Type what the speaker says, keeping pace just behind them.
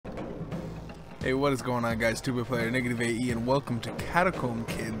Hey, what is going on, guys? Tubaplyr, NegativeAE, and welcome to Catacomb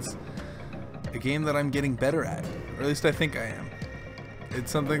Kids, a game that I'm getting better at, or at least I think I am. It's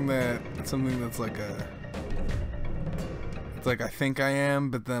something that's like I think I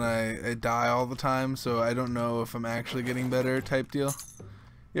am, but then I die all the time, so I don't know if I'm actually getting better type deal.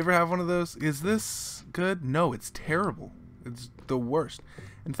 You ever have one of those? Is this good? No, it's terrible. It's the worst.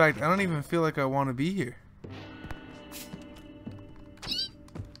 In fact, I don't even feel like I want to be here.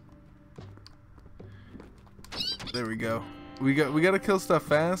 There we go. We gotta kill stuff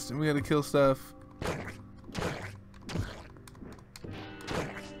fast, and we gotta kill stuff.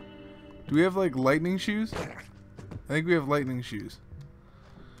 Do we have like lightning shoes? I think we have lightning shoes.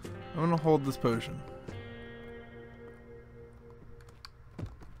 I'm gonna hold this potion.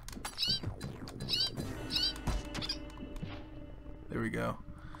 There we go.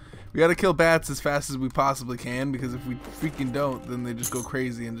 We gotta kill bats as fast as we possibly can, because if we freaking don't, then they just go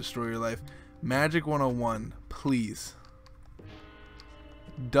crazy and destroy your life. Magic 101, please.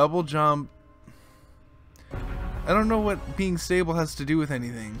 Double jump. I don't know what being stable has to do with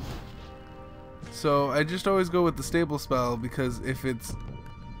anything. So I just always go with the stable spell, because if it's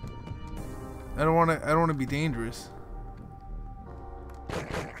I don't want to be dangerous.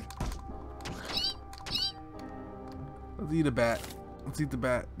 Let's eat a bat. Let's eat the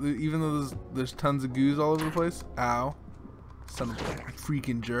bat. Even though there's tons of goos all over the place. Ow. Son of a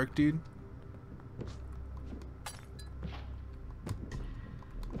freaking jerk, dude.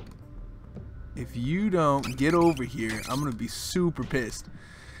 If you don't get over here, I'm gonna be super pissed.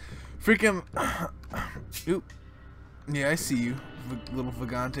 Freaking. Oop. Yeah, I see you. Little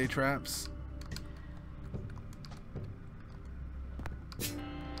Vagante traps.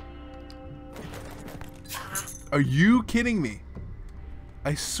 Are you kidding me?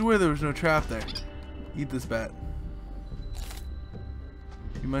 I swear there was no trap there. Eat this bat.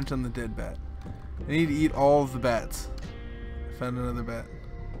 You munch on the dead bat. I need to eat all of the bats. I found another bat.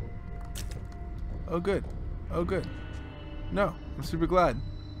 Oh good. Oh good. No, I'm super glad.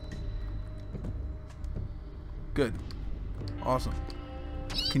 Good. Awesome.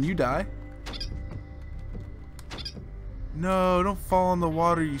 Can you die? No, don't fall in the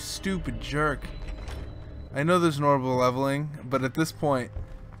water, you stupid jerk. I know there's normal leveling, but at this point,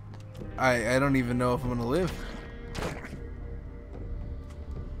 I don't even know if I'm gonna live.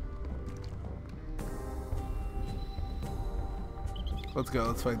 Let's go,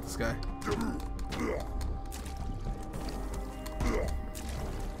 let's fight this guy.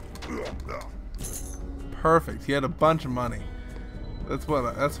 Perfect. He had a bunch of money. That's what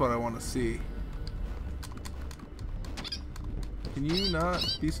I want to see. Can you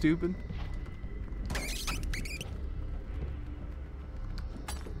not be stupid?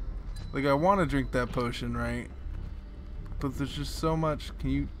 Like, I want to drink that potion, right? But there's just so much. Can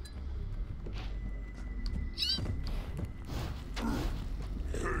you?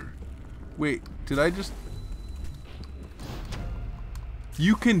 Wait, did I just?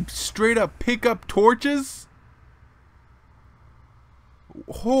 You can straight up pick up torches?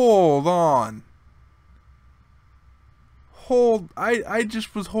 Hold on. I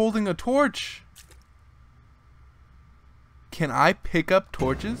just was holding a torch. Can I pick up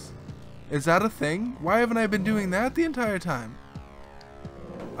torches? Is that a thing? Why haven't I been doing that the entire time?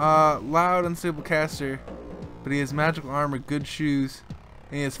 Loud, unstable caster, but he has magical armor, good shoes,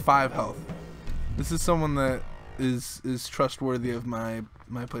 and he has 5 health. This is someone that is trustworthy of my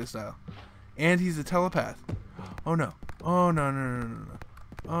playstyle. And he's a telepath. Oh no. Oh no, no, no, no, no.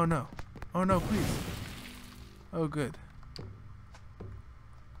 Oh no. Oh no, please. Oh good.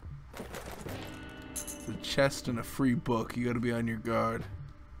 It's a chest and a free book. You gotta be on your guard.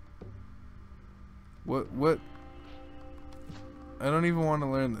 What? I don't even want to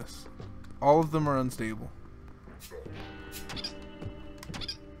learn this. All of them are unstable.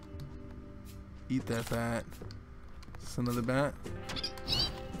 Eat that bat. It's another bat.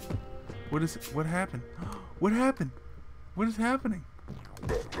 What happened? What happened? What is happening?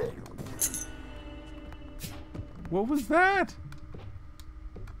 What was that?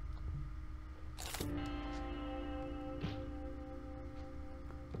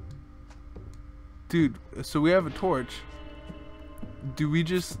 Dude, so we have a torch. Do we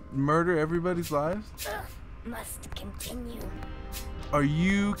just murder everybody's lives? Must continue. Are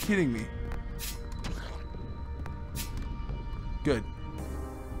you kidding me? Good.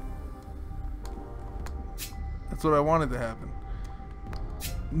 That's what I wanted to happen.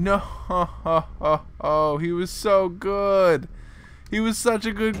 No. Oh, he was so good. He was such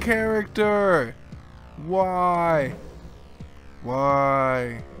a good character. Why?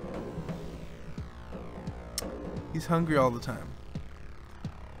 Why? He's hungry all the time.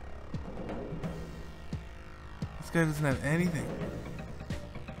 guy doesn't have anything.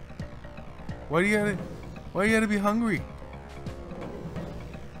 Why do you gotta be hungry?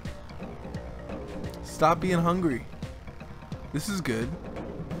 Stop being hungry. This is good.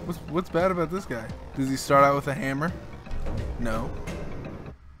 What's bad about this guy? Does he start out with a hammer? No.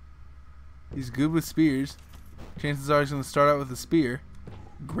 He's good with spears. Chances are he's gonna start out with a spear.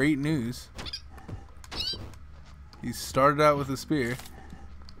 Great news. He started out with a spear.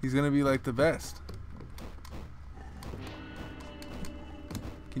 He's gonna be like the best.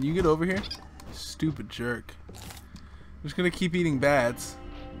 Can you get over here? Stupid jerk. I'm just gonna keep eating bats.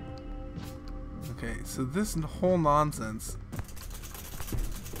 Okay, so this whole nonsense.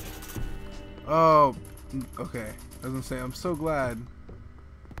 Oh, okay. I was gonna say, I'm so glad.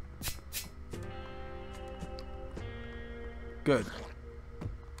 Good.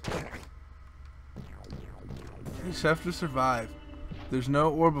 I just have to survive. There's no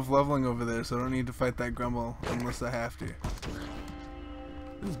orb of leveling over there, so I don't need to fight that grumble unless I have to.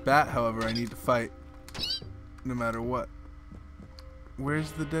 This bat, however, I need to fight no matter what.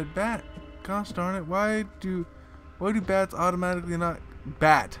 Where's the dead bat? Gosh darn it, why do bats automatically not...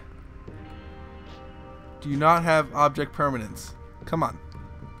 Bat! Do you not have object permanence? Come on.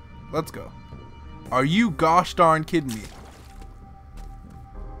 Let's go. Are you gosh darn kidding me?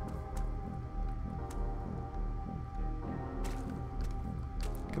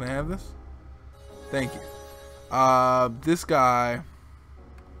 Can I have this? Thank you.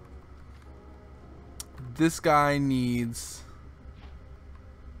 This guy needs...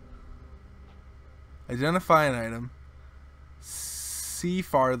 Identify an item. See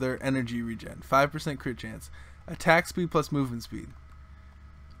farther. Energy regen. 5% crit chance. Attack speed plus movement speed.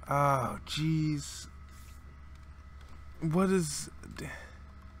 Oh, jeez. What is...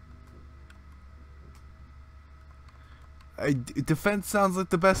 Defense sounds like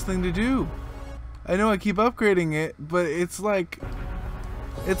the best thing to do. I know I keep upgrading it, but it's like,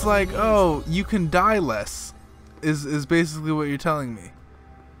 oh, you can die less, is basically what you're telling me.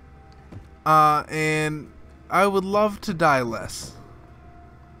 And I would love to die less.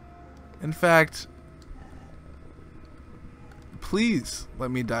 In fact, please let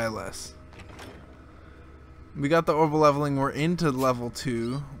me die less. We got the orbital leveling. We're into level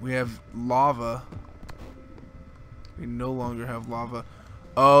 2. We have lava. We no longer have lava.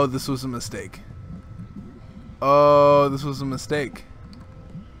 Oh, this was a mistake. Oh, this was a mistake.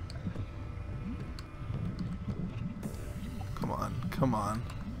 Come on, come on.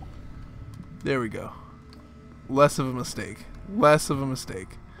 There we go. Less of a mistake. Less of a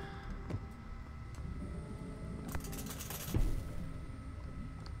mistake.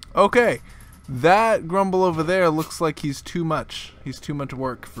 Okay. That grumble over there looks like he's too much. He's too much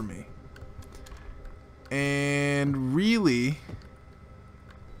work for me. And really...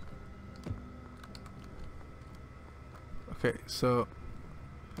 Okay, so...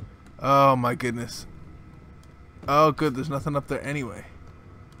 Oh my goodness. Oh good, there's nothing up there anyway.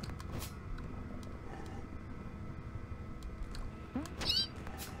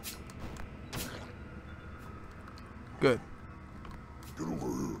 Good.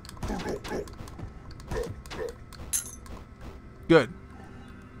 Good.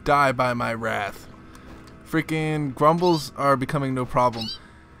 Die by my wrath. Freaking grumbles are becoming no problem.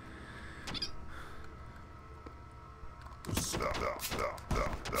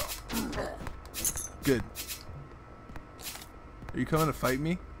 Good. Are you coming to fight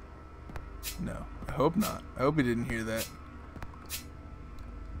me? No. I hope not. I hope he didn't hear that.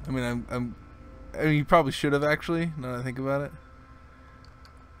 I mean, I mean, you probably should have actually, now that I think about it.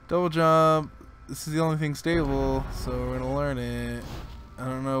 Double jump. This is the only thing stable, so we're gonna learn it. I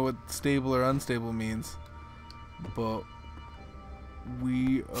don't know what stable or unstable means, but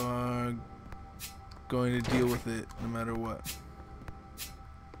we are going to deal with it no matter what.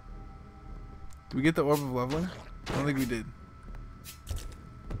 Did we get the orb of leveling? I don't think we did.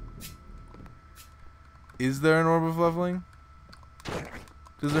 Is there an orb of leveling?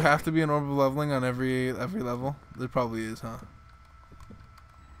 Does there have to be an orb of leveling on every level? There probably is, huh?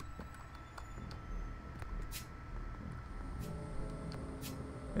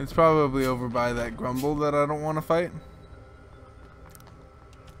 It's probably over by that grumble that I don't want to fight.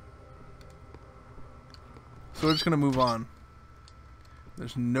 So we're just gonna move on.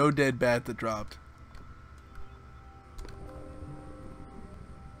 There's no dead bat that dropped.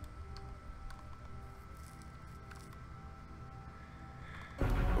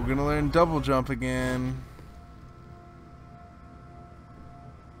 We're gonna learn double jump again.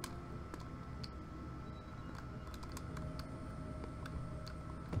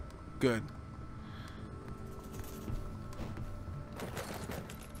 Good.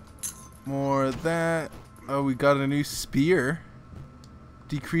 More of that. Oh, we got a new spear.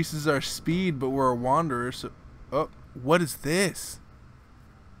 Decreases our speed, but we're a wanderer, so... Oh, what is this?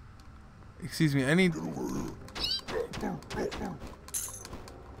 Excuse me, I need...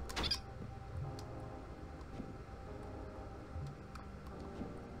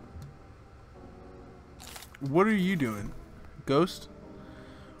 What are you doing? Ghost?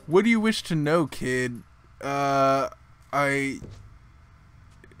 What do you wish to know, kid?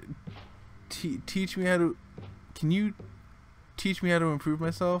 Teach me how to... Can you teach me how to improve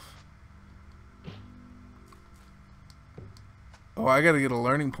myself? Oh, I gotta get a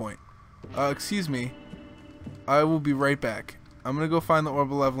learning point. Excuse me. I will be right back. I'm gonna go find the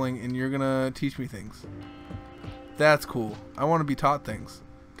orb of leveling and you're gonna teach me things. That's cool. I want to be taught things.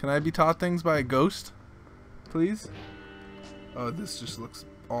 Can I be taught things by a ghost? Please? Oh, this just looks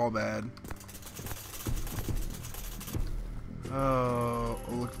all bad. Oh,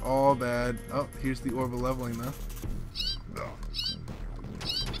 it looks all bad. Oh, here's the orb of leveling though.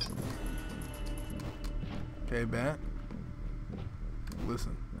 Okay, bat.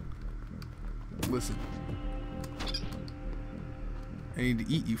 Listen. Listen. I need to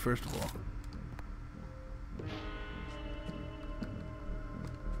eat you first of all.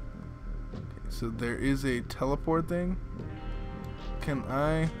 Okay, so there is a teleport thing. Can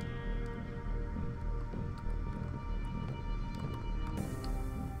I...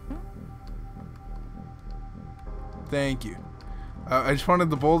 Thank you. I just wanted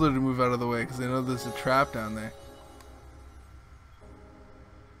the boulder to move out of the way because I know there's a trap down there.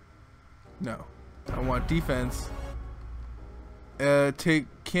 No. I want defense.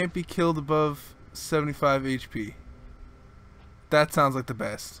 Can't be killed above 75 HP. That sounds like the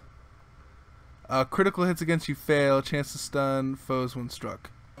best. Critical hits against you fail. Chance to stun foes when struck.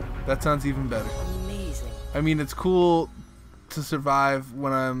 That sounds even better. Amazing. I mean, it's cool to survive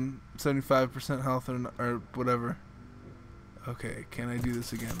when I'm 75% health or whatever. Okay, can I do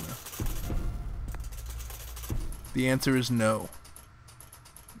this again though? The answer is no.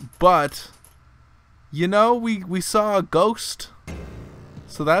 But, you know, we saw a ghost.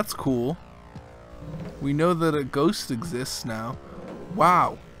 So that's cool. We know that a ghost exists now.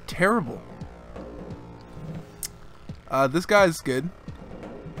 Wow, terrible. This guy's good.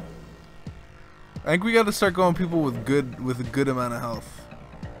 I think we got to start going people with a good amount of health.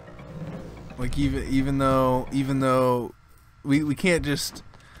 Like even though we can't just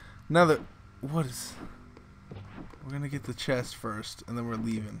now that what is we're gonna get the chest first and then we're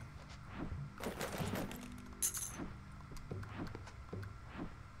leaving.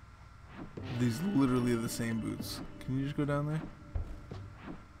 These literally are the same boots. Can you just go down there?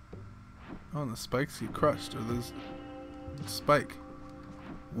 Oh, and the spikes get crushed. Or there's spike.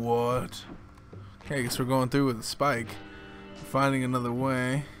 What? Okay, I guess we're going through with a spike. We're finding another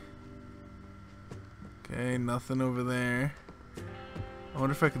way. Okay, nothing over there. I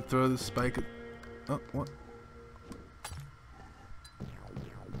wonder if I can throw this spike at... Oh, what?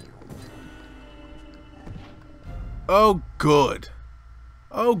 Oh, good.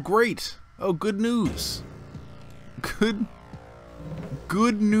 Oh, great. Oh, good news. Good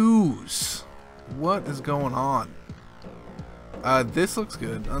news. What is going on? This looks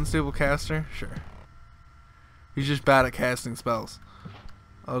good. Unstable caster? Sure. He's just bad at casting spells.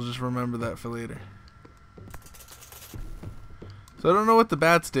 I'll just remember that for later. So I don't know what the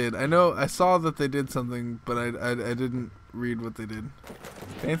bats did. I saw that they did something, but I didn't read what they did.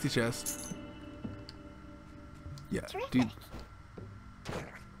 Fancy chest. Yeah, dude.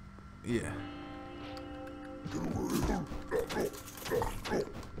 Yeah.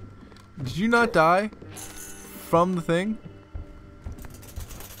 Did you not die from the thing?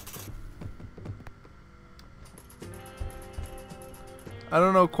 I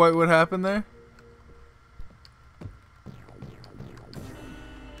don't know quite what happened there.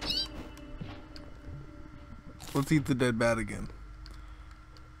 Let's eat the dead bat again.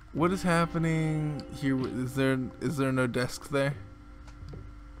 What is happening here? Is there no desk there?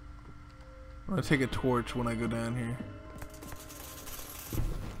 I'm gonna take a torch when I go down here.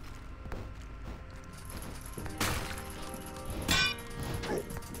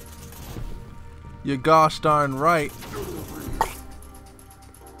 You gosh darn right.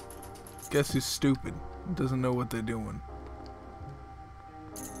 Guess who's stupid? Doesn't know what they're doing.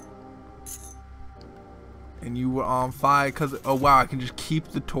 And you were on fire because... Oh wow, I can just keep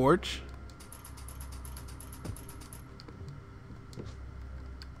the torch?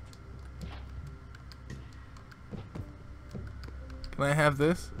 Can I have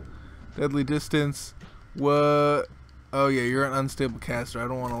this? Deadly distance. What? Oh yeah, you're an unstable caster. I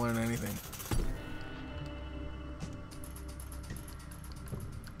don't want to learn anything.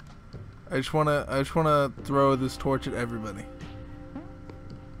 I just wanna throw this torch at everybody.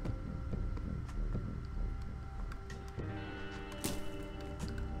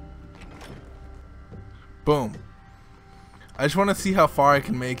 Boom. I just want to see how far I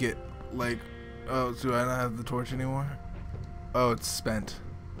can make it. Like, oh, do I not have the torch anymore? Oh, it's spent.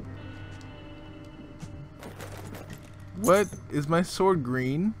 What? Is my sword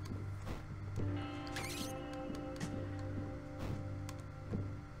green?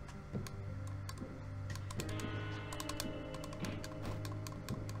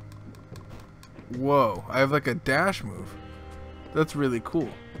 Whoa, I have like a dash move. That's really cool.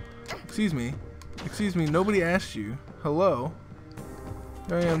 Excuse me. Excuse me, nobody asked you. Hello?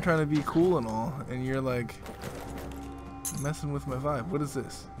 Here I am trying to be cool and all, and you're like messing with my vibe. What is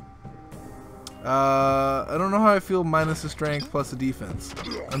this? I don't know how I feel minus the strength plus the defense.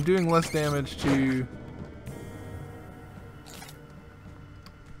 I'm doing less damage to...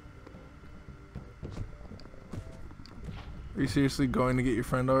 Are you seriously going to get your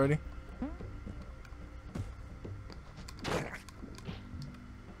friend already?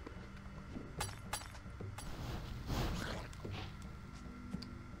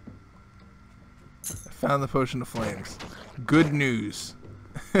 Found the potion of flames. Good news.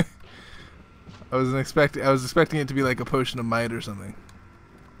 I was expecting it to be like a potion of might or something.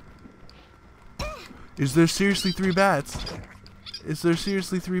 Is there seriously 3 bats? Is there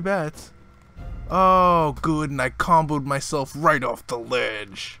seriously 3 bats? Oh, good, and I comboed myself right off the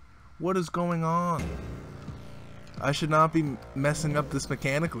ledge. What is going on? I should not be messing up this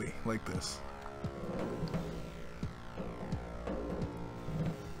mechanically like this.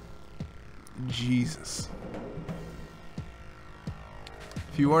 Jesus.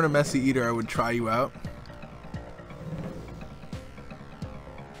 If you weren't a messy eater, I would try you out.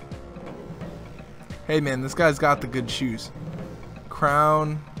 Hey man, this guy's got the good shoes.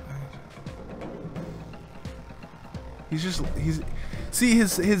 Crown. See,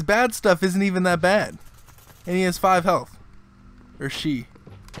 his bad stuff isn't even that bad. And he has 5 health. Or she.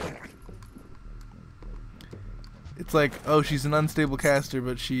 It's like, oh, she's an unstable caster,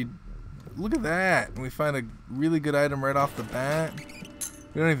 but she... Look at that. And we find a really good item right off the bat.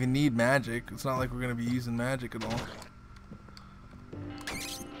 We don't even need magic. It's not like we're going to be using magic at all.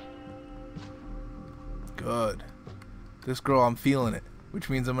 Good. This girl, I'm feeling it. Which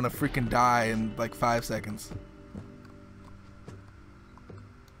means I'm going to freaking die in like 5 seconds.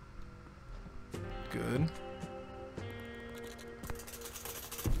 Good.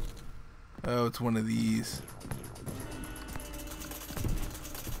 Oh, it's one of these.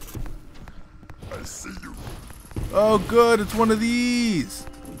 I see you. Oh, good. It's one of these.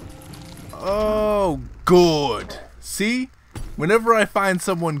 Oh, good. See? Whenever I find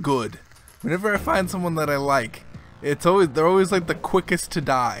someone good, whenever I find someone that I like, they're always like the quickest to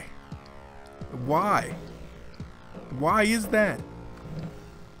die. Why? Why is that?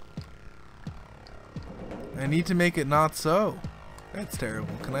 I need to make it not so. That's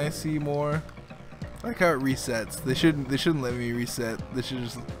terrible. Can I see more? I like how it resets. They shouldn't let me reset. They should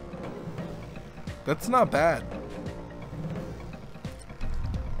just... That's not bad.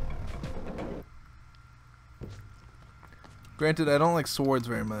 Granted, I don't like swords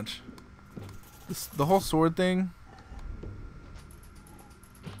very much. The whole sword thing.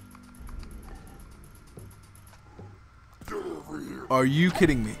 Are you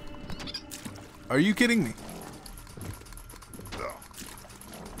kidding me? Are you kidding me?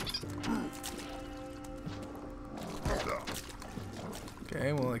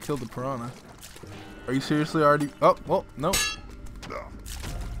 Okay, well I killed the piranha. Are you seriously already? Oh, well, no.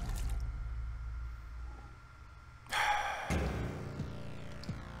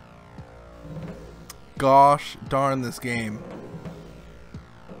 Gosh darn this game.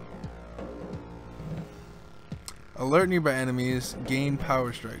 Alert nearby enemies, gain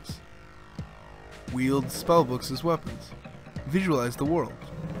power strikes. Wield spellbooks as weapons. Visualize the world.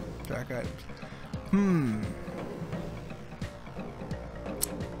 Track items.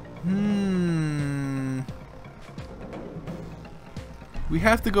 We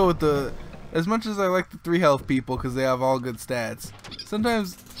have to go with the... As much as I like the 3 health people because they have all good stats,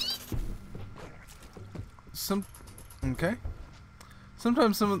 sometimes... Okay.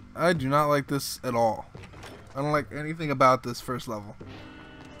 Sometimes I do not like this at all. I don't like anything about this first level.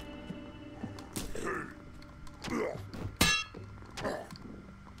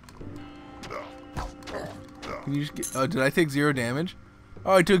 Can you just get... Oh, did I take 0 damage?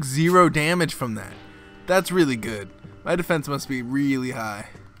 Oh, I took 0 damage from that. That's really good. My defense must be really high.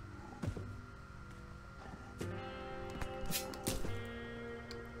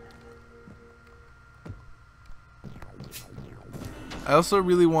 I also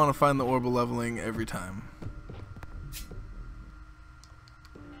really want to find the orbital leveling every time.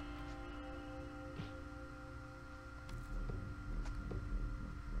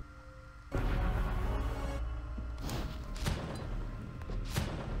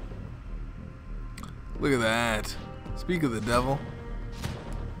 Look at that. Speak of the devil.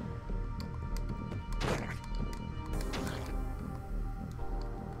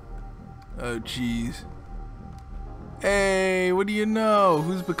 Oh, jeez. Hey, what do you know?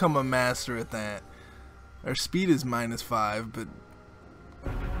 Who's become a master at that? Our speed is -5, but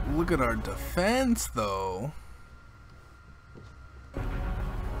look at our defense, though.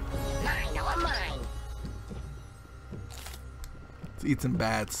 Mine, all mine. Let's eat some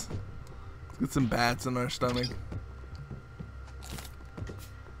bats. Let's get some bats in our stomach.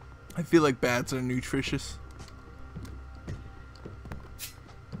 I feel like bats are nutritious.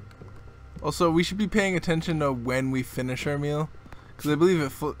 Also, we should be paying attention to when we finish our meal, because I believe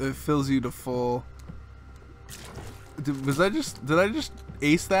it fills you to full. Did I just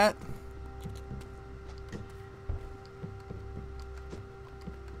ace that?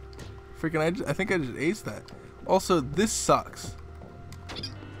 Freaking! I think I just aced that. Also, this sucks.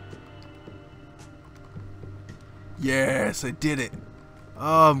 Yes, I did it.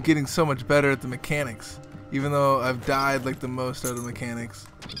 Oh, I'm getting so much better at the mechanics, even though I've died like the most out of mechanics.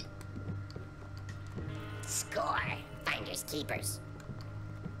 Score. Finders keepers.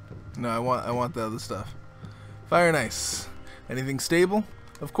 No, I want the other stuff. Fire and ice. Anything stable?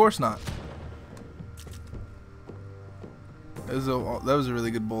 Of course not. That was a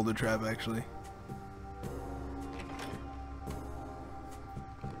really good boulder trap, actually.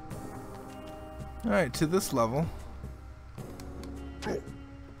 Alright, to this level.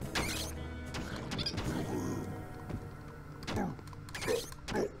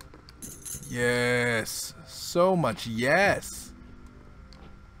 Yes. So much yes.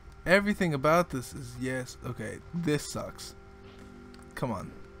 Everything about this is yes. Okay, this sucks. Come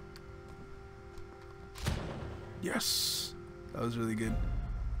on. Yes. That was really good.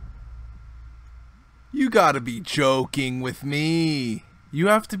 You gotta be joking with me. You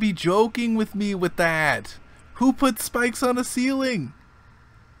have to be joking with me with that. Who put spikes on a ceiling?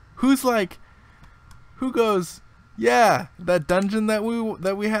 Who's like, who goes, yeah, that dungeon that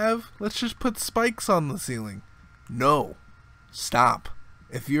we have, let's just put spikes on the ceiling. No. Stop.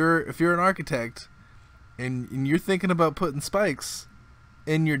 If you're an architect and you're thinking about putting spikes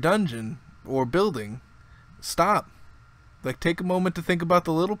in your dungeon or building, stop. Like, take a moment to think about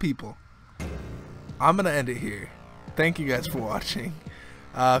the little people. I'm gonna end it here. Thank you guys for watching.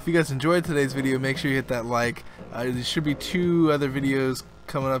 If you guys enjoyed today's video, make sure you hit that like. There should be 2 other videos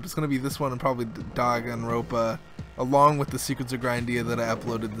coming up. It's gonna be this one and probably Danganronpa, along with the Secrets of Grindia that I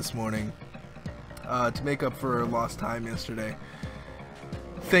uploaded this morning, to make up for lost time yesterday.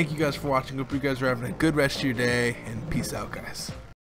 Thank you guys for watching. Hope you guys are having a good rest of your day, and peace out, guys.